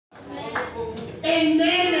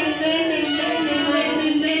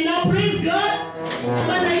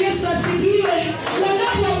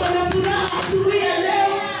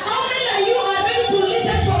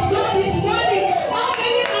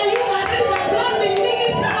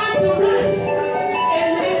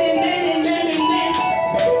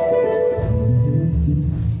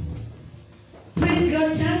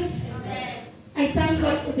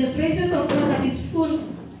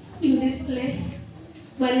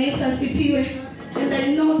Bwana Yesu asifiwe. And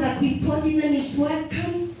I know that before even his word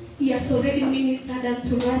comes, he has already ministered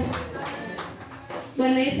unto us.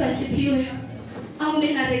 Bwana Yesu asifiwe. How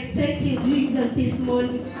many are expecting Jesus this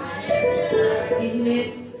morning?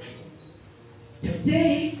 Amen.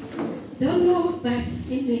 Today, don't know, but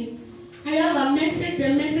amen. I have a message.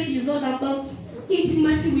 The message is all about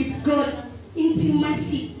intimacy with God.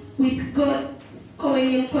 Intimacy with God. Kwa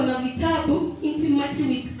wenye mkono vitabu, intimacy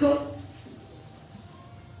with God.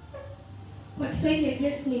 Kwa Kiswahili I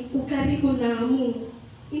guess ni ukaribu na Mungu.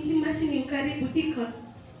 Intimacy ni ukaribu diko.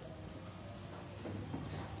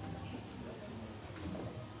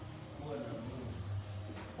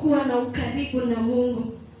 Kuwa na ukaribu na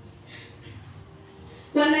Mungu.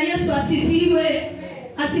 Bwana Yesu asifiwe.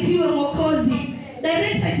 Asifiwe Mwokozi.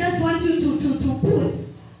 Direct, I just want you to put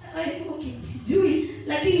okay, sijui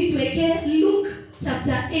lakini tuweke Luke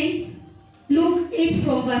chapter 8. Luke 8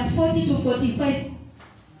 from verse 40 to 45.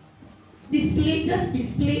 Just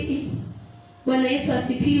display it. Bwana Yesu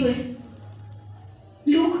asifiwe.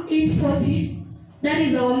 Luke 8:40. That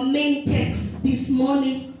is our main text this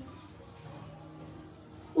morning.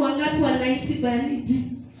 Wangapi wanaishi baridi?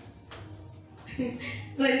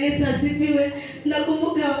 Bwana Yesu asifiwe.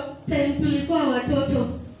 Nakumbuka time tulikuwa watoto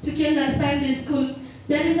tukienda Sunday school.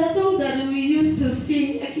 There is a song that we used to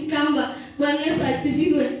sing akikamba. Bwana Yesu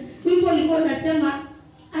asifiwe. Wimbo ulikuwa unasema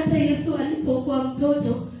hata Yesu alipokuwa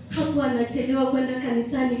mtoto hakuwa anachelewa kwenda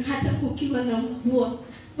kanisani hata kukiwa na mvua.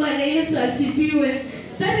 Bwana Yesu asifiwe.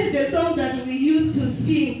 That is the song that we used to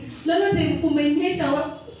sing. Lolote kumenyesha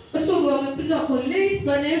watu wamekuja kwa late.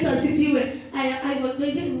 Bwana Yesu asifiwe. I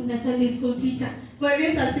was a Sunday school teacher. Bwana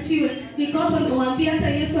Yesu asifiwe. Niko hapa nawaambia hata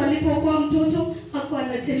Yesu alipokuwa mtoto hakuwa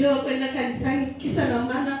anachelewa kwenda kanisani kisa na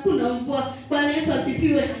maana kuna mvua. Bwana Yesu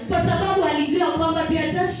asifiwe. Kwa sababu alijua kwamba they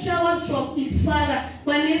are just showers from his father.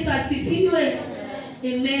 Bwana Yesu asifiwe.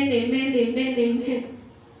 Amen, amen, amen, amen.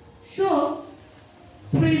 So,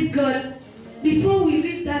 praise God. Before we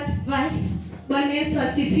read that verse, Bwana Yesu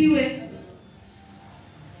asifiwe.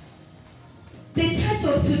 The church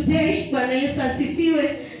of today, Bwana Yesu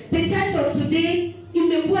asifiwe. The church of today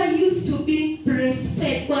imekuwa used to be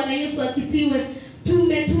breastfed. Bwana Yesu asifiwe.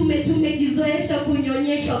 Tumejizoesha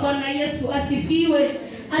kunyonyeshwa. Bwana Yesu asifiwe.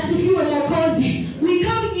 Asifiwe Mwokozi. We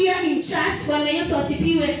come here in church, Bwana Yesu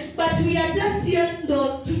asifiwe, but we are just here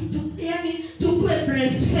to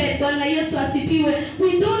breastfed. Bwana Yesu asifiwe.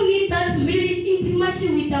 We don't need that really intimacy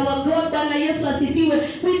with our God. Bwana Yesu asifiwe.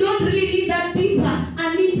 We don't really need that deeper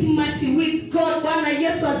an intimacy with God. Bwana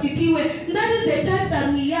Yesu asifiwe. That is the church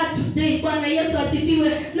that we are today. Bwana Yesu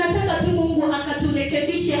asifiwe. Nataka tu Mungu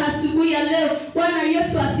akaturekebishe asubuhi ya leo. Bwana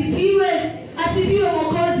Yesu asifiwe. Asifiwe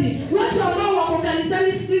Mwokozi. Watu ambao wako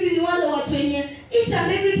kanisani siku hizi ni wale watu wenye each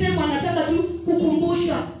and every time wanataka tu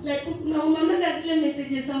kukumbushwa. Like unaona zile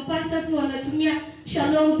messages some pastors wanatumia,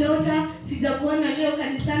 shalom daughter, sijakuona leo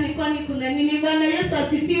kanisani kwani kuna nini? Bwana Yesu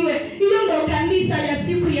asifiwe. Hiyo ndio kanisa ya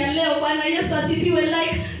siku ya leo. Bwana Yesu asifiwe.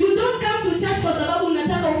 Like you don't come to church kwa sababu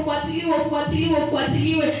unataka ufuatiliwe.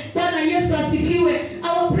 Bwana Yesu asifiwe.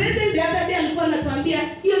 Our president the other day alikuwa anatuambia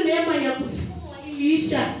hiyo neema ya kusukuma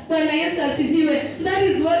iliisha. Bwana Yesu asifiwe. That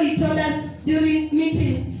is what he told us during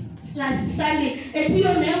meetings last Sunday.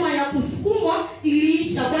 Etiyo neema ya kusukumwa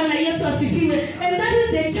iliisha. Bwana Yesu asifiwe. And that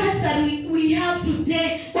is the church that we have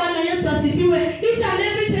today. Bwana Yesu asifiwe. Each and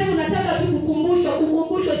every time unataka tu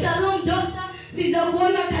kukumbushwa, shalom daughter,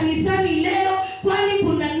 sijakuona kanisani leo kwani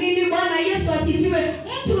kuna nini? Bwana Yesu asifiwe.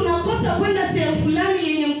 Mtu unakosa kwenda sehemu fulani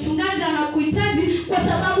yenye mchungaji anakuhitaji kwa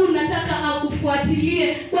sababu unataka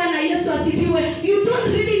akufuatilie. Bwana Yesu asifiwe. You don't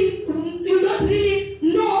really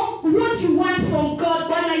know what you want from God.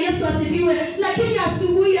 Bwana Yesu asifiwe. Lakini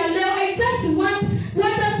asubuhi ya leo I just want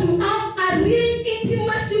us to have a real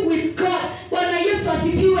intimacy with God. Bwana Yesu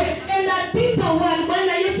asifiwe. And that people one.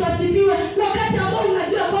 Bwana Yesu asifiwe. Wakati ambao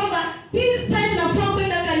unajua kwamba this time nafaa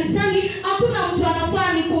kwenda kanisani, hakuna mtu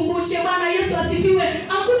anafaa nikumbushe. Bwana Yesu asifiwe.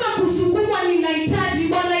 Hakuna kusukumwa ninahitaji.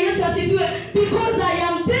 Bwana Yesu asifiwe. Because I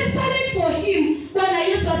am desperate for him. Bwana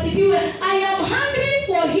Yesu asifiwe. I am hungry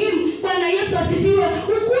for him. Bwana Yesu asifiwe.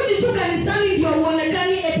 Ukuji tu kanisani ndio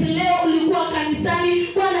uonekane eti leo ulikuwa kanisani.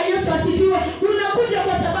 Bwana Yesu asifiwe. Unakuja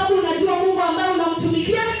kwa sababu unajua Mungu ambaye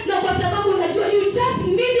unamtumikia na kwa sababu unajua you just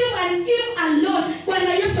need him and him alone.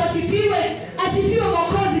 Bwana Yesu asifiwe. Asifiwe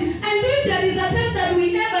Mwokozi. And if there is a time that we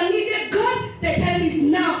never needed God, the time is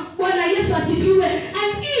now. Bwana Yesu asifiwe.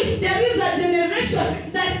 And if there is a generation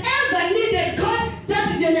that ever needed God, that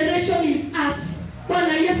generation is us.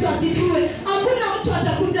 Bwana Yesu asifiwe. Hakuna mtu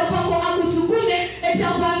atakuja kwako akusukume eti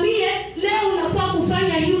akwambie leo unafaa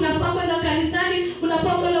kufanya hii, unafaa kwenda kanisani,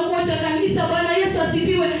 unafaa kwenda kuosha kanisa. Bwana Yesu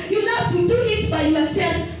asifiwe. You have to do it by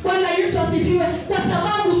yourself.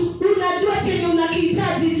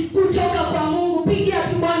 kutoka kwa Mungu. Pigia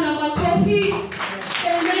tu Bwana makofi.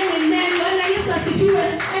 Amen, amen. Bwana Yesu asifiwe.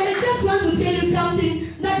 And I just want to tell you something,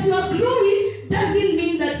 that you are growing doesn't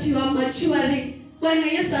mean that you are maturing. Bwana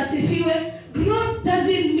Yesu asifiwe. Growth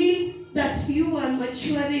doesn't mean that you are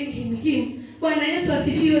maturing in him. Bwana Yesu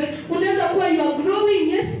asifiwe. Unaweza kuwa you are growing,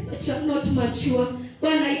 yes, but you are not mature.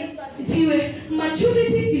 Bwana Yesu asifiwe.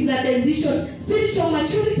 Maturity is a decision. Spiritual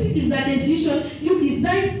maturity is a decision. You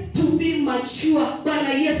decide to be mature. Bwana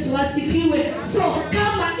Yesu asifiwe. So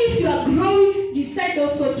kama if you are growing, decide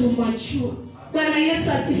also to mature. Bwana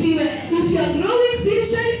Yesu asifiwe. If you are growing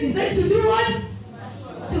spiritually, decide to do what?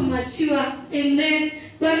 To mature. Amen.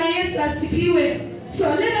 Bwana Yesu asifiwe. So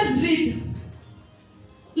let us read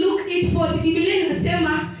Luke 8:40. Biblia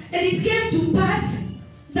inasema, and it came to pass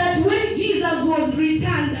that when Jesus was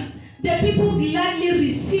returned, the people gladly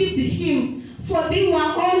received him, for they were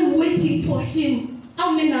all waiting for him.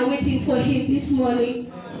 How many are waiting for him this morning?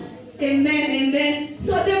 Amen, amen.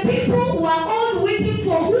 So the people were all waiting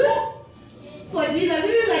for who? For Jesus.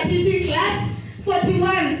 This is a teaching class.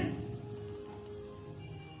 41.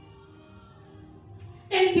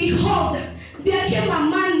 And behold, there came a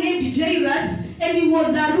man named Jairus, and he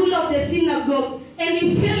was a ruler of the synagogue. And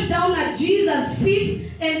he fell down at Jesus'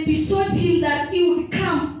 feet and besought him that he would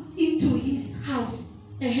come into his house.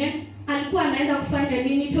 Alikuwa anaenda kufanya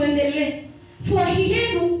nini? Tuendelee. For he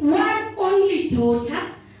had one only daughter,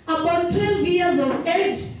 about 12 years of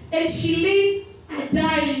age, and she lay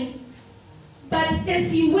dying. But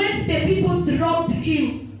as he went, the people dropped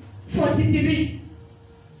him. 43.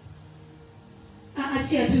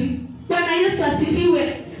 Achia tu. Bwana Yesu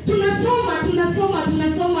asifiwe.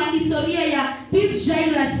 Tunasoma historia ya this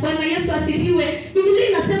Jairus. Bwana Yesu asifiwe. Biblia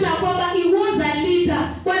inasema kwamba he was a leader.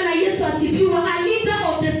 Bwana Yesu asifiwe. A leader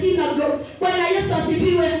of the synagogue. Bwana Yesu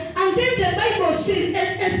asifiwe. And then the Bible says,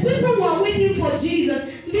 as people were waiting for Jesus,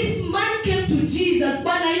 this man came to Jesus.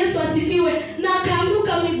 Bwana Yesu asifiwe. Na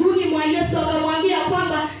akaanguka miguuni mwa Yesu, akamwambia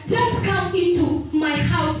kwamba just come into my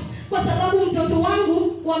house, kwa sababu mtoto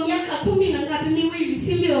wangu wa miaka 10 na ngapi, miwili,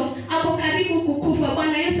 si ndio, ako karibu kukufa.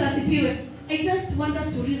 Bwana Yesu asifiwe. I just want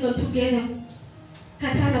us to reason together.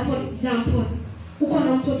 Katana, for example, uko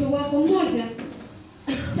na mtoto wako mmoja,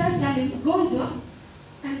 sasa ni mgonjwa,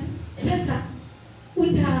 and sasa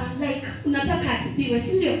unataka atibiwe,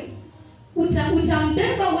 si ndio?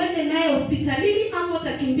 Utambeba uende naye hospitalini, ama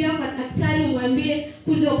utakimbia kwa daktari umwambie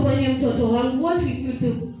kuja uponye mtoto wangu? What will you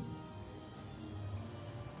do?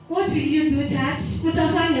 What will you do, church?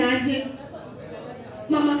 Utafanya aje?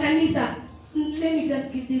 Mama kanisa, let me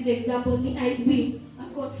just give this example. Ni IV.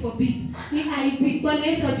 God forbid. Ni IV. Bwana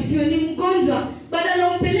Yesu asifiwe. Ni mgonjwa. Badala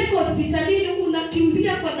umpeleke hospitalini,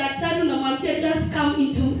 unakimbia kwa daktari, unamwambia just come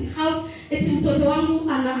into my house, eti mtoto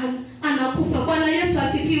wangu anakufa. Bwana Yesu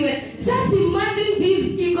asifiwe. Just imagine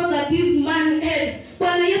this ego that this man had.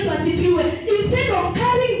 Bwana Yesu asifiwe. Instead of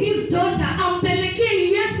carrying this daughter,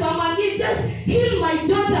 ampelekee Yesu, amwambie just heal my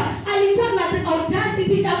daughter. Alikuwa na the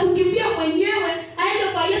audacity ya kukimbia mwenyewe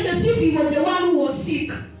aende kwa Yesu as if he was the one who was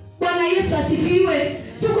sick. Bwana Yesu asifiwe.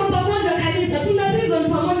 Tuko pamoja kanisa, tuna reason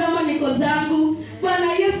pamoja, ama niko zangu.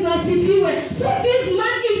 Bwana Yesu asifiwe. So this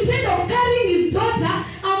man, instead of carrying his daughter,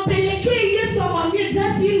 ampelekee Yesu, amwambie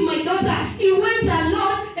just heal my daughter, he went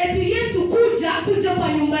alone. Eti Yesu kuja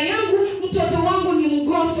kwa nyumba yangu, mtoto wangu ni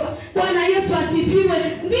mgonjwa. Bwana Yesu asifiwe.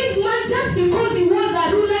 This man, just because he was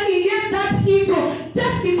a ruler, he had that ego.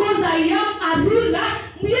 Just because I am a ruler,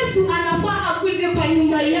 Yesu anafaa akuje kwa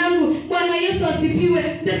nyumba yangu. Bwana Yesu asifiwe.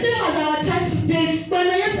 The same as our church today.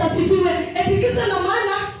 Bwana Yesu asifiwe. Eti kisa na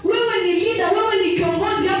maana wewe ni leader, wewe ni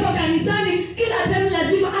kiongozi hapa kanisani, kila time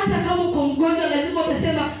lazima, hata kama uko mgonjwa, lazima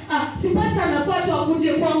utasema si pastor anafaa tu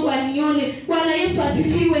akuje kwangu anione. Bwana Yesu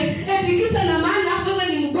asifiwe. Eti kisa na maana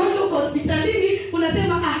wewe ni mgonjwa uko hospitalini,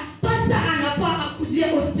 unasema pastor anafaa akuje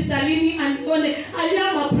hospitalini anione. I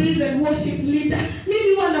am a praise and worship leader.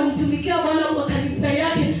 Mimi wanamtumikia Bwana kwa kanisa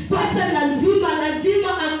yake. Pastor lazima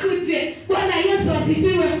akuje. Bwana Yesu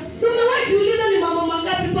asifiwe. Umewahi kuuliza ni mambo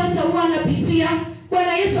mangapi pastor huwa anapitia?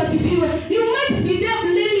 Bwana Yesu asifiwe. You might be there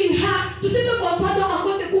blaming her. Tuseme kwa mfano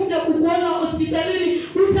akose kuja kukuona hospitalini,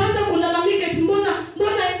 utaanza kulalamika eti mbona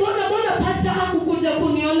pastor hakukuja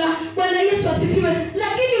kuniona. Bwana Yesu asifiwe.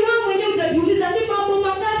 Lakini wewe mwenyewe utajiuliza ni mambo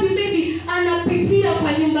mangapi maybe anapitia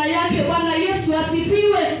kwa nyumba yake. Bwana Yesu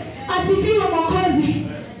asifiwe. Asifiwe Mwokozi.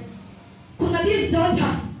 Kuna this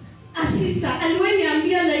daughter, a sister,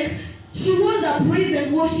 aliweniambia like she was a praise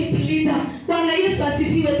and worship leader. Bwana Yesu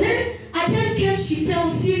asifiwe. Then a time came, she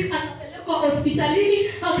fell sick, akapelekwa hospitalini,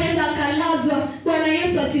 akaenda akalazwa. Bwana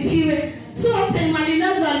Yesu asifiwe. So time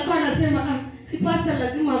alilazwa alikuwa anasema si pastor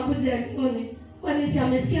lazima akuje anione. kwani si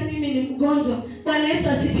amesikia mimi ni mgonjwa? Bwana Yesu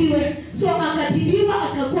asifiwe. So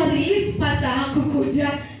akatibiwa, akakuwa release, pastor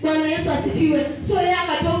hakukuja. Bwana Yesu asifiwe. So yeye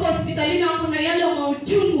akatoka hospitalini, hapo na yale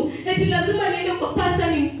mauchungu, eti lazima niende kwa pastor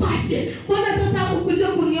nimpashe. Bwana sasa hakukuja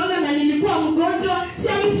kuniona na nilikuwa mgonjwa, si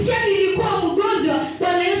alisikia nilikuwa mgonjwa.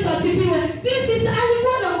 Bwana Yesu asifiwe. This is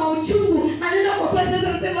alikuwa na mauchungu, anaenda kwa pastor sasa,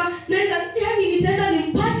 anasema nenda, yani nitaenda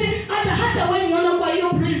nimpashe hata wewe niona kwa hiyo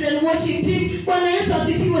praise and worship team. Bwana Yesu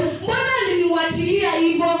asifiwe. Mbona aliniwachilia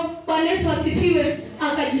hivyo? Bwana Yesu asifiwe.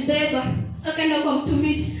 Akajibeba, akaenda kwa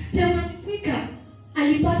mtumishi. Tena alifika,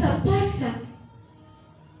 alipata pastor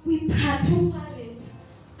with her 2 parents.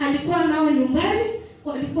 Alikuwa nao nyumbani,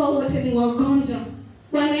 walikuwa wote ni wagonjwa.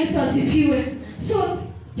 Bwana Yesu asifiwe. So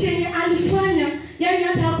chenye alifanya, yani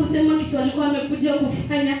hata hakusema kitu alikuwa amekuja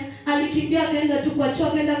kufanya. Alikimbia, akaenda tu kwa choo,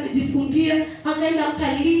 akaenda kujifungia, akaenda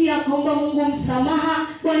akalia, akaomba Mungu msamaha.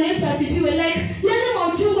 Bwana Yesu asifiwe. Like yale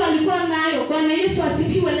mauchungu alikuwa nayo. Bwana Yesu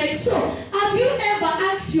asifiwe. Like, so have you ever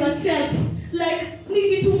asked yourself, like, ni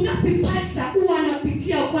vitu ngapi pastor huwa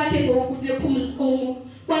anapitia kwake ndio ukuje kumlaumu?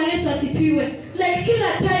 Bwana Yesu asifiwe. Like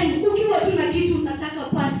kila time ukiwa tu na kitu unataka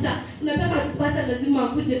pastor lazima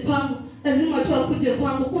akuje kwangu, lazima tu akuje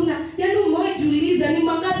kwangu. Kuna yani umejiuliza ni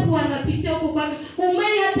mangapi wanapitia huko kwake?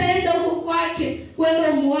 Hataenda huko kwake, wewe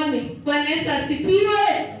umuone. Bwana Yesu asifiwe.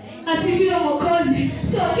 Asifiwe Mwokozi.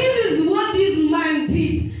 So this is what this man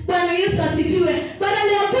did. Bwana Yesu asifiwe.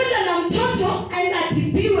 Badala ya kwenda na mtoto aenda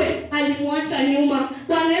atibiwe, alimwacha nyuma.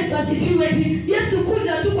 Bwana Yesu asifiwe. Yesu,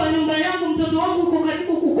 kuja tu kwa nyumba yangu, mtoto wangu uko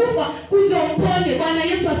karibu kukufa, kuja uponye. Bwana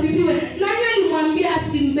Yesu asifiwe. Nani alimwambia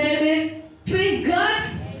asimbebe? Praise God.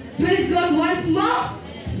 Praise God once more.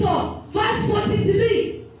 So verse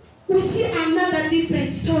 43, we see another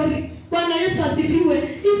different story. Bwana Yesu asifiwe.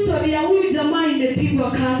 Historia ya huyu jamaa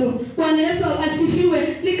imepigwa kando. Bwana Yesu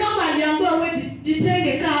asifiwe. Ni kama aliambiwa wewe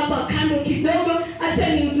jitenge, kaa hapa kando kidogo,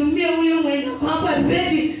 acha nihudumie huyo mwenye kwa hapa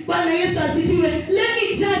ready. Bwana Yesu asifiwe. Let me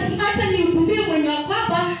just acha nihudumie mwenye kwa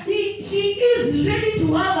hapa. She is ready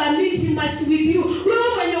to have an intimacy with you.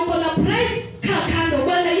 Wewe mwenye uko na pride, kaa kando.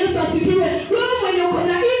 Bwana Yesu asifiwe. Wewe mwenye uko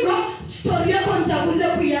na ego, story yako nitakuja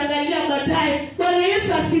kuiangalia baadaye. Bwana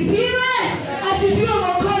Yesu asifiwe. Asifiwe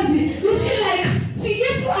Mwokozi. You see, like, si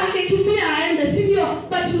Yesu amekimbia aende, si ndio?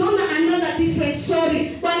 But unaona another different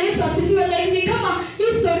story. Bwana Yesu asifiwe. Like ni kama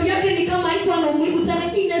history yake ni kama haikuwa na umuhimu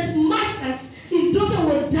sana, in as much as his daughter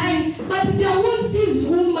was dying, but there was this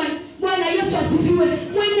woman. Bwana Yesu asifiwe.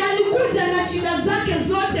 Mwenye alikuja na shida zake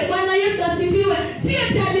zote. Bwana Yesu asifiwe. Si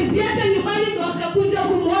eti aliziacha nyumbani ndo akakuja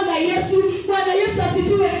kumuona Yesu. Bwana Yesu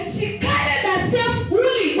asifiwe. She carried herself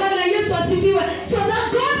fully. Bwana Yesu asifiwe. So that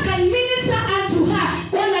God can minister unto her.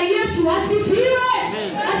 Bwana Yesu asifiwe.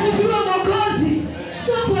 Asifiwe Mwokozi.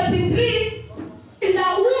 So 43, and a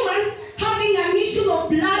woman having an issue of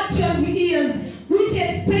blood 12 years, which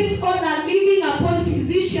had spent all her living upon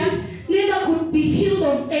physicians, neither could be healed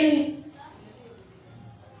of any,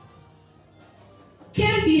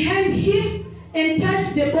 came behind him and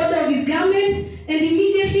touched the border of his garment, and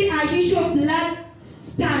immediately a issue of blood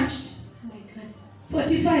stanched. Oh my God.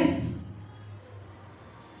 45.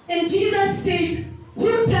 And Jesus said,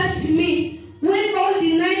 "Who touched me?" When all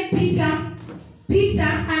denied Peter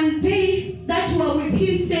and they that were with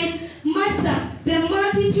him said, "Master, the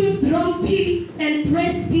multitude throng thee and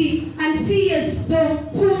press thee, and seest thou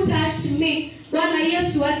who touched me?" Bwana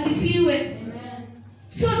Yesu asifiwe. Amen.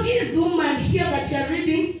 So this woman here that you are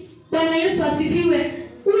reading, Bwana Yesu asifiwe.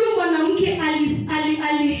 Huyu mwanamke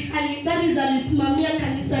alisimamia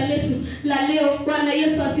kanisa letu la leo. Bwana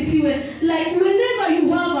Yesu asifiwe. Like whenever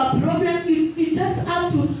you have a problem, you just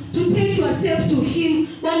have to take yourself to him.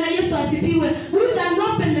 Bwana Yesu asifiwe. With an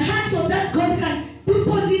open heart so that God can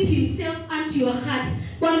deposit himself into your heart.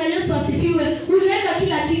 Bwana Yesu asifiwe. Unaweka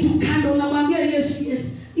kila kitu kando, unamwambia Yesu,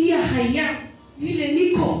 yes, haya vile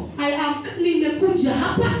niko, nimekuja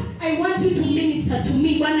hapa, I want you to minister to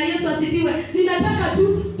me. Bwana Yesu asifiwe. Ninataka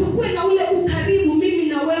tukue na ule ukaribu mimi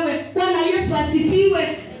na wewe. Bwana Yesu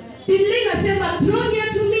asifiwe. Biblia inasema draw near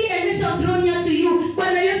to me and I shall draw near to you.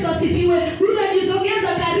 Bwana Yesu asifiwe.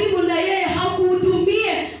 Unajizongeza karibu na yeye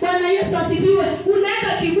hakuhudumie. Bwana Yesu asifiwe.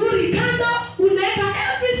 Unaweka kiburi kando, unaweka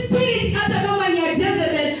every spirit hata kama ni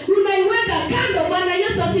Jezebel, unaiweka kando. Bwana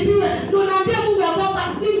Yesu asifiwe. Ndio unaambia Mungu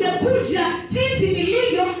kwamba nimekuja jinsi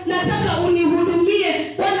nilivyo, nataka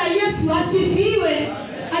unihudumie. Bwana Yesu asifiwe.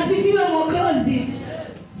 Asifiwe Mwokozi.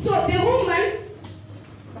 So the woman,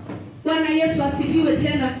 Bwana Yesu asifiwe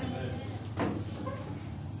tena.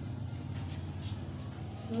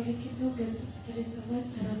 Sorry kidogo, there is a voice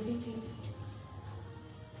that I'm thinking.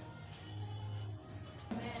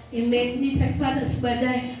 Amen. Nitapata tu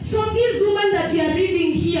baadaye. So this woman that we are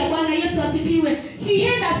reading here, Bwana Yesu asifiwe.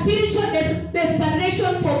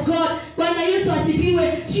 desperation for God. Bwana Yesu asifiwe.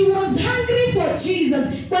 She was hungry for Jesus.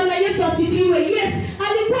 Bwana Yesu asifiwe. Yes,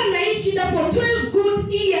 alikuwa anaishi for 12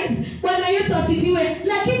 good years. Bwana Yesu asifiwe.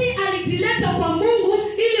 Lakini alijileta kwa Mungu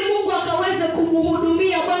ili Mungu akaweze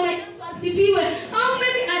kumhudumia. Bwana Yesu asifiwe. How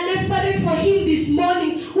many are desperate for him this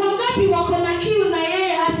morning? Wangapi wako na kiu na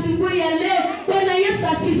yeye asubuhi ya leo? Bwana Yesu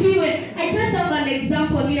asifiwe. I just have an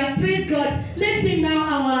example here. Praise God. Let's see now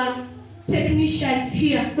our technicians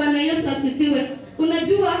here. Bwana Yesu asifiwe.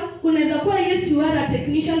 Unajua unaweza kuwa yes you are a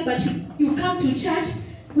technician but you come to church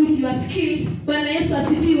with your skills. Bwana Yesu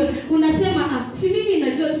asifiwe. Unasema si mimi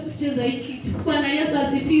najua kucheza hiki kitu. Bwana Yesu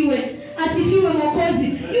asifiwe. Asifiwe Mwokozi.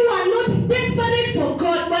 You are not desperate for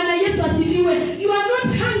God. Bwana Yesu asifiwe. You are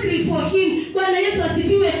not hungry for him. Bwana Yesu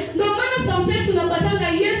asifiwe. No matter sometimes unapatanga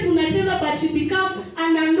yes unacheza but you become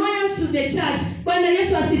an annoyance to the church. Bwana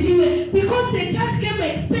Yesu asifiwe. Because the church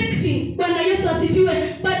came expecting. Bwana Yesu asifiwe.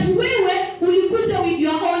 But wewe ulikuja with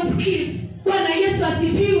your own skills. Bwana Yesu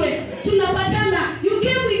asifiwe. Tunapatana. You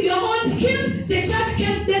came with your own skills. The church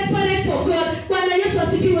came desperate for God. Bwana Yesu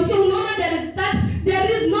asifiwe. So unaona there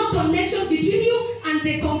is no connection between you and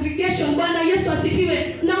the congregation. Bwana Yesu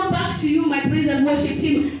asifiwe. Now back to you, my praise and worship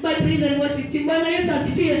team. My praise and worship team. Bwana Yesu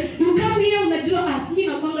asifiwe. You come here unajua mimi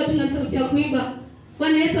nakwanga tuna sauti ya kuimba.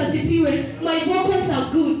 Bwana Yesu asifiwe. My vocals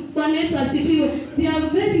are good. Bwana Yesu asifiwe. They are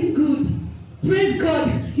very good. Praise God.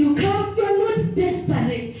 You come, you are not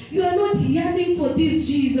desperate. You are not yearning for this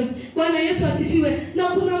Jesus. Bwana Yesu asifiwe. Na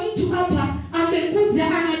kuna mtu hapa amekuja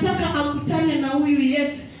anataka akutane na huyu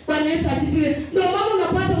Yesu. Bwana Yesu asifiwe. Ndio maana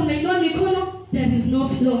unapata unainua mikono, there is no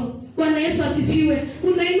flow. Bwana Yesu asifiwe.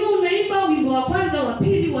 Unaimba wimbo wa kwanza, wa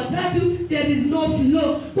pili, wa tatu, there is no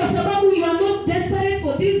flow. Kwa sababu you are not desperate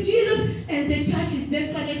for this Jesus and the church is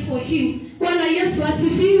desperate for him. Bwana Yesu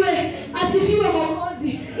asifiwe. Asifiwe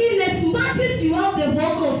Mwokozi. In as much as you have the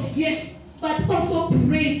vocals, yes, but also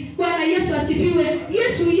pray. Bwana Yesu asifiwe.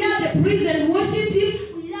 Yes, we are the praise and worship team.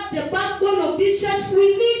 The backbone of this church,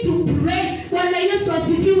 we need to pray. Bwana Yesu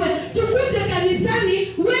asifiwe. Tukuje kanisani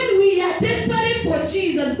when we are desperate for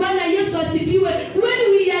Jesus. Bwana Yesu asifiwe.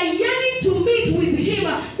 When we are yearning to meet with him.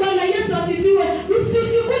 Bwana Yesu asifiwe.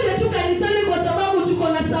 Usikuje tu kanisani kwa sababu tuko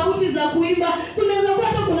na sauti za kuimba. Kunaweza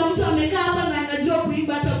kuwa kuna mtu amekaa hapa na anajua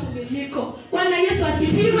kuimba hata kuliko. Bwana Yesu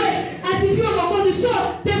asifiwe. Asifiwe Mwokozi. So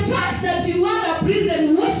the fact that you are a praise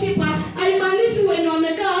and worshiper, haimaanishi when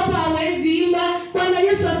wamekaa hapa hawezi imba. Bwana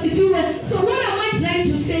Yesu asifiwe. So what am I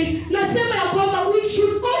trying to say? Nasema ya kwamba we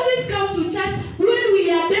should always come to church when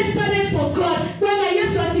we are desperate for God. Bwana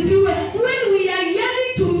Yesu asifiwe. When we are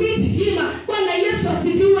yearning to meet him. Bwana Yesu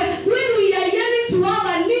asifiwe. When we are yearning to have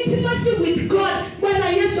an intimacy with God. Bwana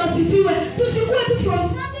Yesu asifiwe. Tusikuwe tu from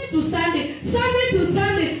Sunday to Sunday. Sunday to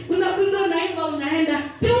Sunday. Unakuza unaimba unaenda.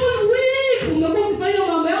 The whole week umekuwa kufanya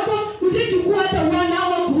mambo yako, utachukua hata 1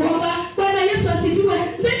 hour kuomba. Bwana Yesu asifiwe.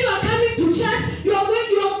 Then you are coming to church.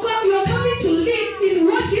 You are coming to live in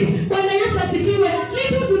worship. Bwana Yesu asifiwe.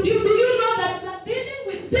 Little do you know that you are dealing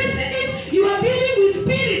with destinies, you are dealing with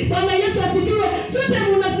spirits. Bwana Yesu asifiwe. Sote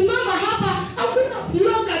unasimama hapa, hakuna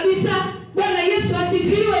flow kabisa. Bwana Yesu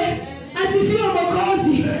asifiwe. Asifiwe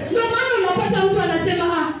Mwokozi. Ndio maana unapata mtu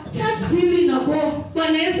anasema church hizi inabo.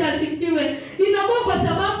 Bwana Yesu asifiwe. Inabo kwa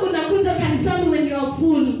sababu unakuja kanisani when you are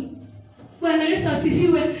full. Bwana Yesu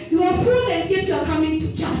asifiwe. You are full and yet you are coming to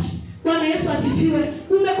church. Bwana Yesu asifiwe.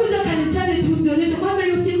 Umekuja kanisani tujionyeshe. Kwanza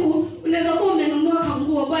hiyo siku unaweza kuwa umenunua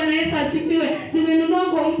nguo. Bwana Yesu asifiwe. Nimenunua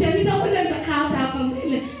nguo mpya, nitakuja nitakaa hapa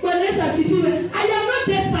mbele. Bwana Yesu asifiwe. I am not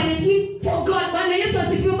desperate for God. Bwana Yesu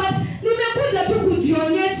asifiwe. But nimekuja tu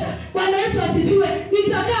kujionyesha. Bwana Yesu asifiwe.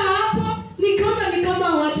 Nitakaa hapo nikaona ni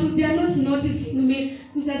kama watu they are not noticing me.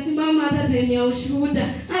 Nitasimama hata time ya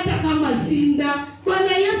ushuhuda hata kama sinda.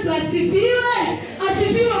 Bwana Yesu asifiwe.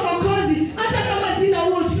 Asifiwe Mwokozi. Hata kama sina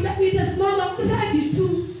huo ushuhuda nitasimama kuradi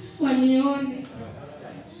tu wanione.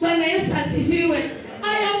 Bwana Yesu asifiwe.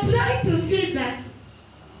 I am trying to say that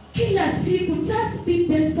kila siku just be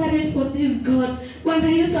desperate for this God. Bwana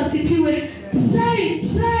Yesu asifiwe. Try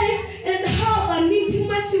and have an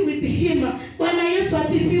intimacy with him. Bwana Yesu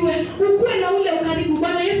asifiwe. Ukuwe na ule ukaribu.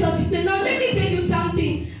 Bwana Yesu asifiwe. Now let me tell you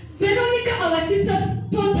something. Veronica, our sisters,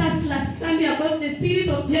 taught us last Sunday about the spirit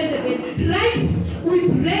of Jezebel. Right? We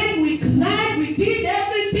prayed, we cried, we did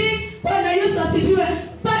everything. Bwana Yesu asifiwe.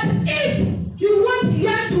 But if you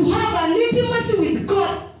want to have an intimacy with God,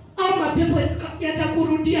 au mapepo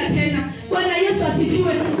yatakurudia tena. Bwana Yesu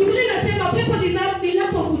asifiwe. Biblia inasema pepo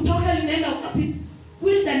linapokutoka linaenda wapi?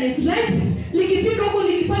 Wilderness, right? Likifika huko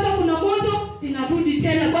likipata kuna moto linarudi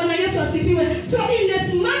tena. Bwana Yesu asifiwe. So in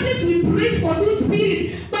as much as we pray for those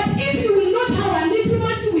spirits, but if you will not have an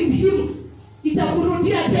intimacy with him,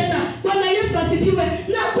 itakurudia tena. Bwana Yesu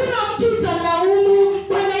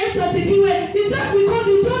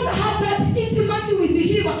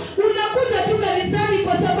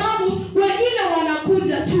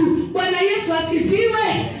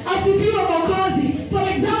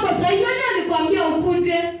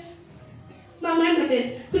Emmanuel.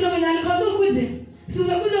 Kuna mwenye alikwambia ukuje. Si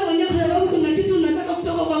umekuja mwenyewe kwa sababu kuna kitu unataka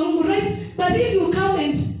kutoka kwa Mungu, right? But if you come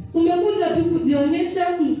and umekuja tu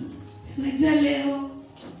kujionyesha, sinajua leo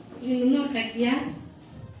nilinunua kiatu.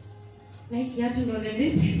 Na kiatu ndio the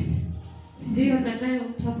latest. Sijui nayo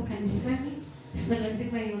mtu hapo kanisani. Sasa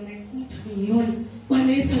lazima ione mtu nione.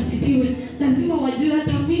 Bwana Yesu asifiwe. Lazima wajue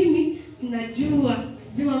hata mimi najua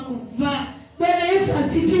kuvaa. Bwana Yesu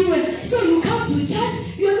asifiwe. So you come to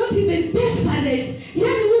church, you are not even desperate.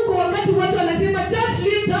 Yaani huko wakati watu wanasema just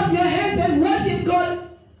lift up your hands and worship God,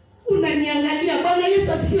 unaniangalia. Bwana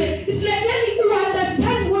Yesu asifiwe. It's like yani you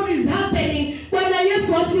understand what is happening. Bwana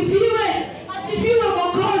Yesu asifiwe. Asifiwe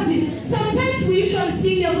Mwokozi. Sometimes we usually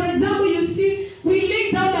sing, for example, you see, we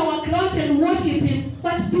lay down our crowns and worship Him.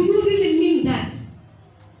 But do you really mean that?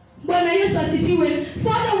 Bwana Yesu asifiwe.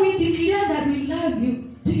 Father, we declare that we love you.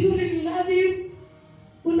 Do you really love Him?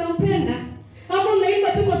 Unampenda? Ama unaimba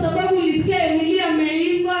tu kwa sababu ulisikia Emilia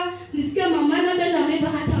ameimba, ulisikia Mama Annabelle ameimba,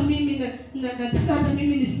 hata mimi nataka hata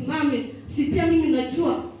mimi nisimame. Si pia mimi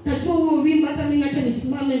najua huo wimbo, hata mimi acha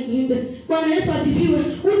nisimame niimbe. Bwana Yesu asifiwe.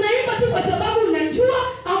 Unaimba tu kwa sababu unajua,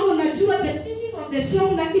 ama unajua the meaning of the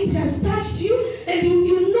song, that it has touched you and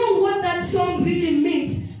you know what that song really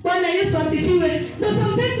means. Bwana Yesu asifiwe. Now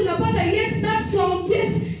sometimes unapata, yes, that song,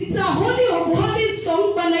 yes, it's a holy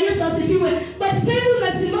song. Bwana Yesu asifiwe. But time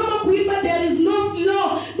unasimama kuimba, there is no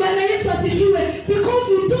flow. Bwana Yesu asifiwe.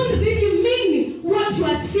 Because you don't really mean what you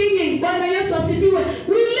are singing. Bwana Yesu asifiwe.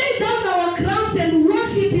 We lay down our crowns and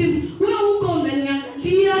worship Him. Wewe uko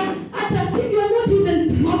unaniangalia, hata you are not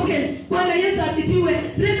even broken. Bwana Yesu asifiwe.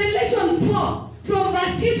 Revelation 4 from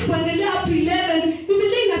verse 6 kuendelea up to 11,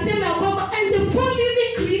 Biblia inasema ya kwamba and the four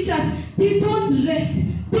living creatures, they don't rest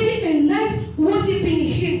day and night worshiping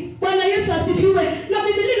Him. Bwana Yesu asifiwe. Na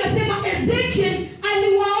Biblia inasema Ezekiel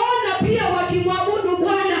aliwaona pia wakimwabudu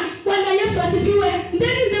Bwana. Bwana Yesu asifiwe.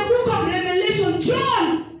 Then in the book of Revelation, John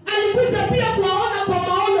alikuja pia kuwaona kwa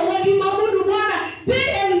maono wakimwabudu Bwana day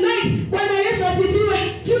and night. Bwana Yesu asifiwe.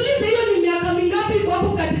 Tuulize hiyo ni miaka mingapi kwa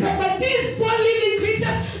hapo katika, but these four living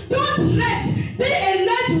creatures don't rest day and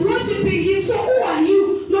night worshiping Him. So who are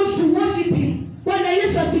you not to worship Him? Bwana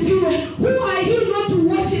Yesu asifiwe. Who are you not to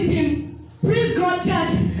worship Him? Praise God,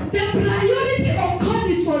 church. The priority of God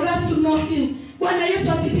is for us to know Him. Bwana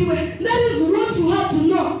Yesu asifiwe. That is what you have to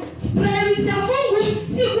know. Priority ya Mungu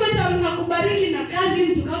si kwenda mnakubariki na kazi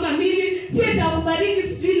mtu kama mimi, si eti akubariki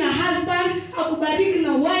sijui na husband, akubariki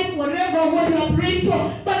na wife, whatever what you are praying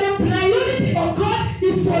for. But the priority of God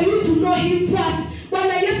is for you to know Him first.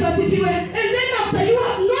 Bwana Yesu asifiwe. And then after you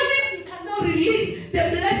have known Him, you can now release the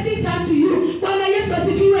blessings unto you. Bwana Yesu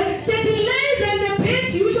asifiwe. The delays and the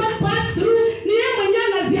pains you usually pass through, ni yeye mwenyewe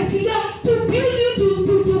anaziachilia to build you,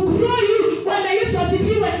 to grow you. Bwana Yesu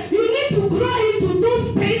asifiwe. You need to grow into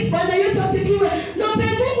those space. Bwana Yesu asifiwe. Na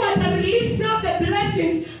Mungu ata release now the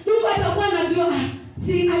blessings. Mungu atakuwa anajua,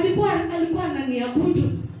 si alikuwa ananiabudu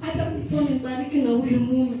hata before nibariki na huyu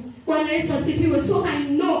mume. Bwana Yesu asifiwe. So I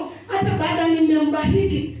know hata baada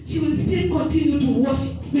nimembariki, she will still continue to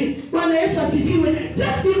worship me. Bwana Yesu asifiwe.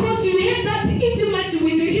 Just because you had that intimacy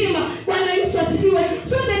with Him. Bwana Yesu asifiwe.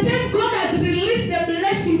 So the time God has released the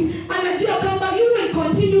blessings, anajua kwamba you will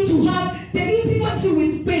continue to have the intimacy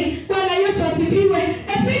with me. Bwana Yesu asifiwe.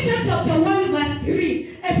 Ephesians chapter 1 verse 3.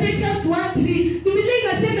 Ephesians 1:3. Biblia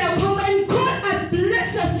inasema kwamba God has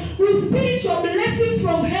blessed us with spiritual blessings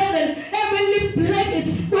from heaven, heavenly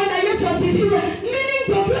blessings. Bwana Yesu asifiwe. Meaning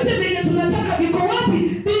popote penye tunataka biko wapi?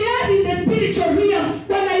 They are in the spiritual realm.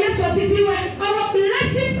 Bwana Yesu asifiwe. Our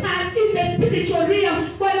blessings are in the spiritual realm.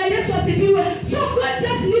 Bwana Yesu asifiwe. So God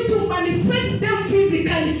just needs to manifest them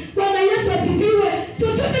physically. Bwana Yesu asifiwe.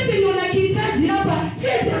 Chochote chenye unakihitaji hapa, si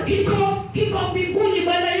eti kiko mbinguni.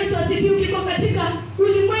 Bwana Yesu asifiwe. Kiko katika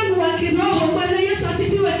ulimwengu wa kiroho. Bwana Yesu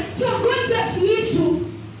asifiwe. So God just needs to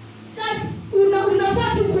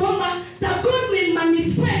unafaa tu kuomba that God may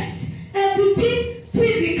manifest everything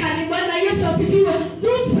physically. Bwana Yesu asifiwe.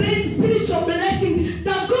 Those spiritual blessings,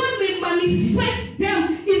 that God may manifest them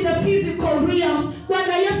in the physical realm.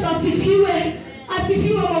 Bwana Yesu asifiwe.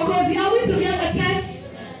 Asifiwe Mwokozi. Are we together, church?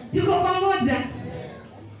 Tuko pamoja?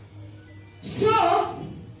 So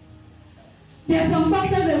there are some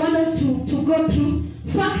factors I want us to go through.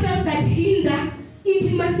 Factors that hinder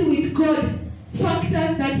intimacy with God.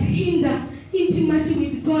 Factors that hinder intimacy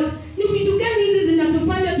with God. Ni vitu gani hizi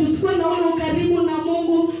zinatufanya tusikuwe na ule ukaribu na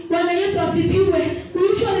Mungu? Bwana Yesu asifiwe. We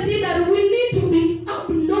usually see that we need to be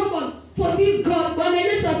abnormal for this God. Bwana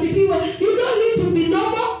Yesu asifiwe. You don't need to be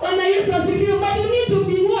normal. Bwana Yesu asifiwe. But you need to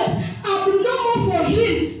be what? Abnormal for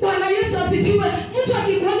Him. Bwana Yesu asifiwe. Mtu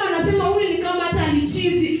akikuona anasema huyu ni kama hata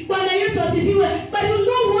alichizi. Bwana Yesu asifiwe. But you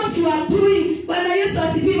know what you are doing. Bwana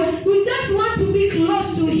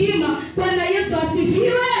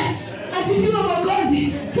Asifiwe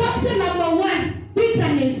Mwokozi. Factor number 1,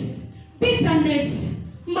 bitterness. Bitterness.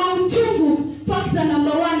 Mauchungu. Factor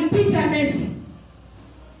number 1, bitterness.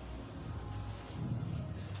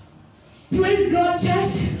 Praise God,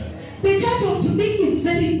 church. The church of today is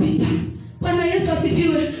very bitter. Bwana Yesu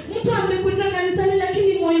asifiwe. Mtu amekuja kanisani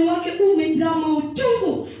lakini moyo wake umejaa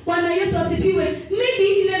mauchungu. Bwana Yesu asifiwe.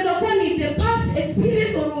 Maybe inaweza kuwa ni the past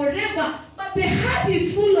experience or whatever, but the heart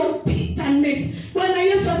is full of bitterness. Bwana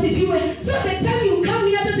Yesu asifiwe. So the time you come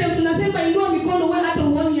here, hata time tunasema inua mikono wewe hata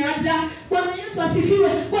uone haja. Bwana Yesu asifiwe.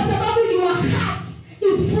 Kwa sababu your heart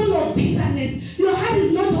is full of bitterness. Your heart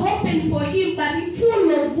is not open for him, but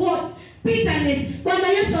full of what? Bitterness. Bwana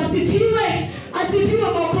Yesu asifiwe. Asifiwe